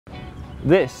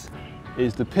This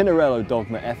is the Pinarello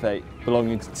Dogma F8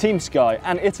 belonging to Team Sky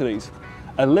and Italy's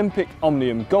Olympic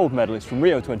Omnium gold medalist from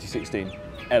Rio 2016,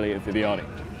 Elia Viviani.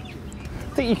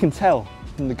 I think you can tell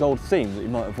from the gold theme that he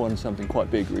might have won something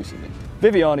quite big recently.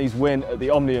 Viviani's win at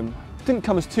the Omnium didn't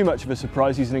come as too much of a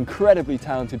surprise. He's an incredibly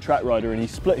talented track rider and he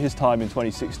split his time in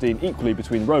 2016 equally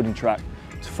between road and track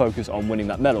to focus on winning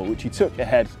that medal, which he took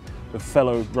ahead of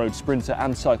fellow road sprinter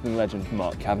and cycling legend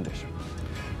Mark Cavendish.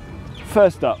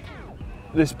 First up,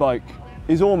 this bike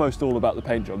is almost all about the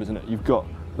paint job, isn't it? You've got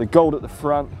the gold at the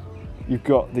front, you've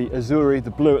got the azzurri,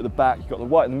 the blue at the back, you've got the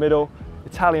white in the middle,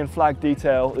 Italian flag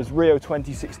detail, there's Rio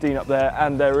 2016 up there,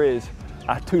 and there is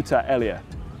a Tutta Elia,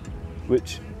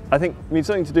 which I think means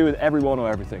something to do with everyone or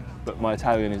everything, but my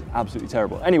Italian is absolutely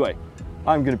terrible. Anyway,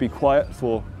 I'm going to be quiet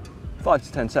for 5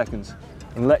 to 10 seconds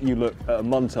and let you look at a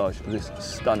montage of this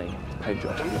stunning paint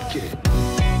job.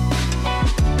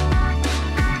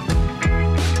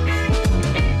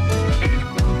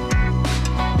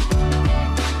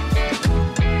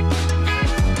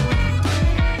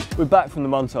 We're back from the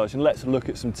montage and let's look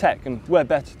at some tech, and where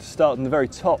better to start than the very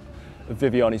top of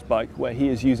Viviani's bike, where he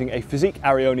is using a Physique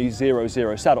Arione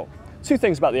 00 saddle. Two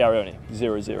things about the Arione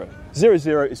 00.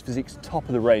 00 is Physique's top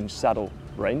of the range saddle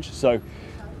range, so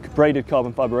braided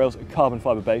carbon fibre rails, a carbon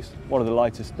fibre base, one of the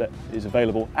lightest that is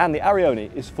available, and the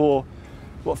Arione is for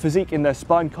what Physique in their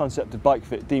spine concept of bike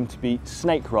fit deemed to be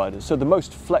snake riders, so the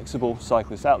most flexible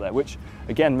cyclists out there, which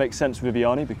again makes sense for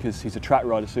Viviani because he's a track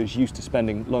rider, so he's used to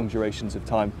spending long durations of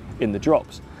time in the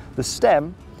drops. The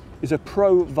stem is a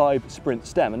Pro Vibe Sprint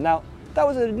stem, and now that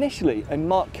was initially a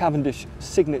Mark Cavendish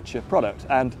signature product,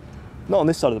 and not on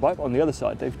this side of the bike, but on the other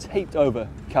side they've taped over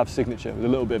Cav's signature with a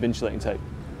little bit of insulating tape.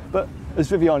 But as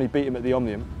Viviani beat him at the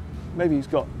Omnium, maybe he's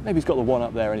got the one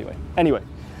up there anyway. Anyway,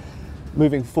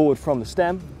 moving forward from the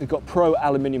stem, we've got Pro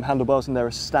aluminium handlebars and they're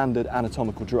a standard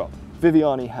anatomical drop.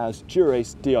 Viviani has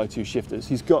Dura-Ace Di2 shifters.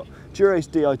 He's got Dura-Ace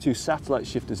Di2 satellite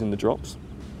shifters in the drops.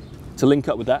 To link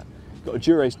up with that, you've got a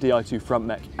Dura-Ace Di2 front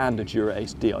mech and a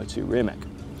Dura-Ace Di2 rear mech.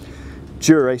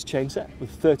 Dura-Ace chainset with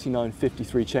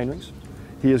 3953 chainrings.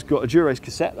 He has got a Dura-Ace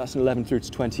cassette, that's an 11 through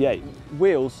to 28.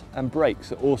 Wheels and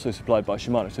brakes are also supplied by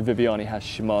Shimano, so Viviani has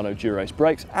Shimano Dura-Ace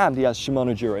brakes and he has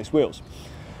Shimano Dura-Ace wheels.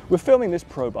 We're filming this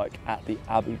pro bike at the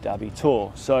Abu Dhabi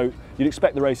Tour, so you'd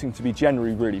expect the racing to be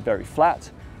generally really very flat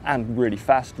and really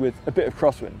fast with a bit of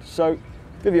crosswind. So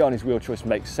Viviani's wheel choice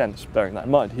makes sense bearing that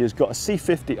in mind. He has got a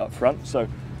C50 up front, so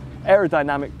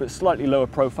aerodynamic but slightly lower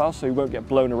profile, so he won't get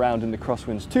blown around in the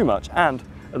crosswinds too much. And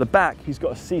at the back, he's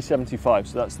got a C75,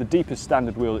 so that's the deepest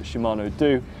standard wheel that Shimano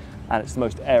do, and it's the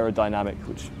most aerodynamic,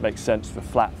 which makes sense for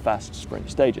flat, fast sprint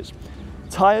stages.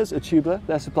 Tyres are tubular,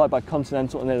 they're supplied by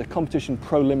Continental, and they're the competition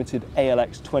Pro Limited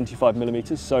ALX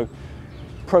 25mm, so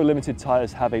Pro Limited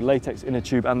tyres have a latex inner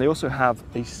tube, and they also have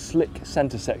a slick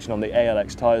centre section on the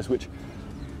ALX tyres, which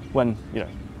when,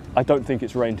 I don't think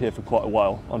it's rained here for quite a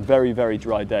while. On very, very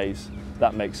dry days,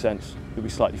 that makes sense. It'll be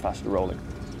slightly faster rolling.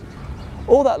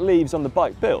 All that leaves on the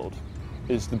bike build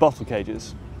is the bottle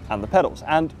cages and the pedals,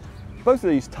 and both of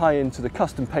these tie into the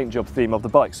custom paint job theme of the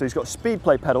bike. So he's got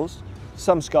Speedplay pedals.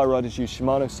 Some Skyriders use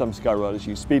Shimano, some Skyriders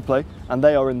use Speedplay, and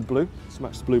they are in the blue. Let's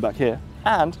match the blue back here.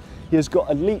 And he has got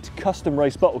elite custom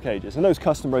race bottle cages, and those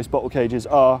custom race bottle cages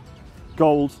are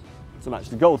gold, to match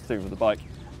the gold theme of the bike,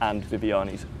 and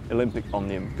Viviani's Olympic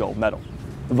Omnium gold medal.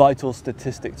 Vital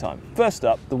statistic time. First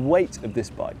up, the weight of this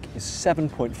bike is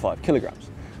 7.5 kilograms,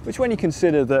 which when you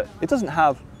consider that it doesn't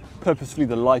have purposefully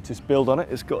the lightest build on it,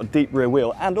 it's got a deep rear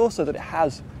wheel, and also that it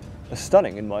has a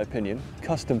stunning, in my opinion,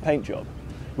 custom paint job,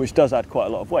 which does add quite a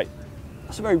lot of weight.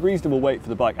 That's a very reasonable weight for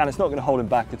the bike, and it's not going to hold him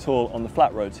back at all on the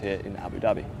flat roads here in Abu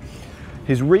Dhabi.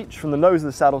 His reach from the nose of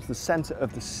the saddle to the centre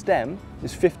of the stem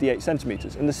is 58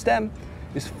 centimetres, and the stem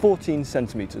is 14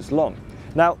 centimetres long.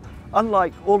 Now,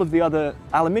 unlike all of the other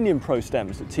aluminium Pro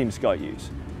stems that Team Sky use,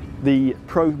 the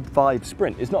Pro Vibe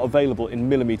Sprint is not available in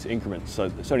millimetre increments,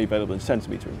 so it's only available in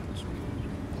centimetre increments.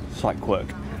 Slight quirk.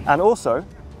 And also,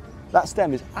 that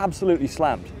stem is absolutely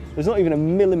slammed. There's not even a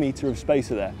millimetre of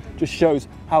spacer there. Just shows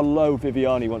how low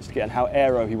Viviani wants to get and how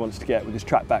aero he wants to get with his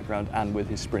track background and with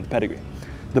his sprint pedigree.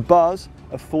 The bars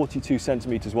are 42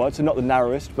 centimetres wide, so not the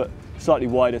narrowest, but slightly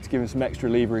wider to give him some extra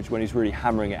leverage when he's really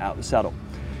hammering it out the saddle.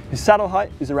 His saddle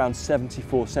height is around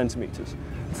 74 centimetres.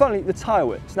 And finally, the tyre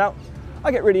widths. Now,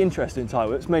 I get really interested in tyre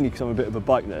widths, mainly because I'm a bit of a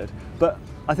bike nerd, but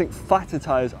I think fatter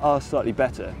tyres are slightly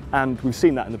better, and we've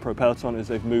seen that in the Pro Peloton as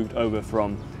they've moved over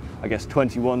from, I guess,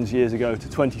 21s years ago to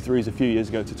 23s a few years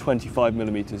ago to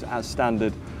 25mm as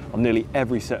standard on nearly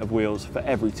every set of wheels for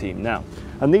every team now.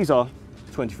 And these are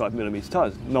 25mm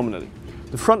tyres, nominally.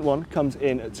 The front one comes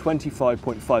in at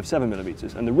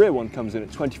 25.57mm and the rear one comes in at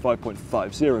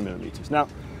 25.50mm. Now,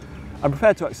 I'm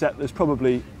prepared to accept there's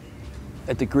probably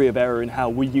a degree of error in how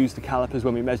we use the calipers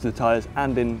when we measure the tyres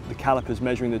and in the calipers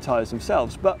measuring the tyres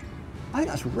themselves, but I think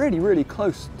that's really, really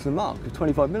close to the mark of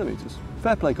 25mm.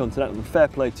 Fair play Continental and fair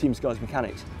play Team Sky's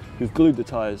mechanics who've glued the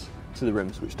tyres to the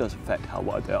rims, which does affect how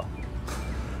wide they are.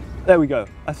 There we go.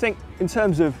 I think in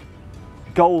terms of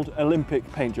gold Olympic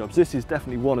paint jobs, this is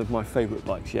definitely one of my favourite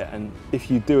bikes yet, and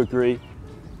if you do agree,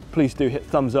 please do hit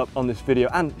thumbs up on this video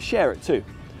and share it too.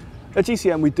 At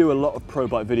GCN we do a lot of pro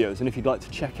bike videos, and if you'd like to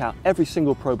check out every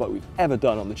single pro bike we've ever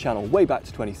done on the channel way back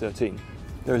to 2013,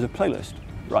 there is a playlist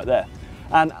right there.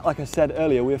 And like I said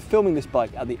earlier, we are filming this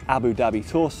bike at the Abu Dhabi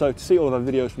Tour, so to see all of our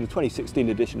videos from the 2016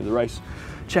 edition of the race,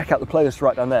 check out the playlist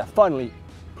right down there. Finally,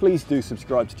 please do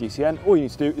subscribe to GCN. All you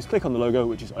need to do is click on the logo,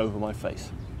 which is over my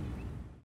face.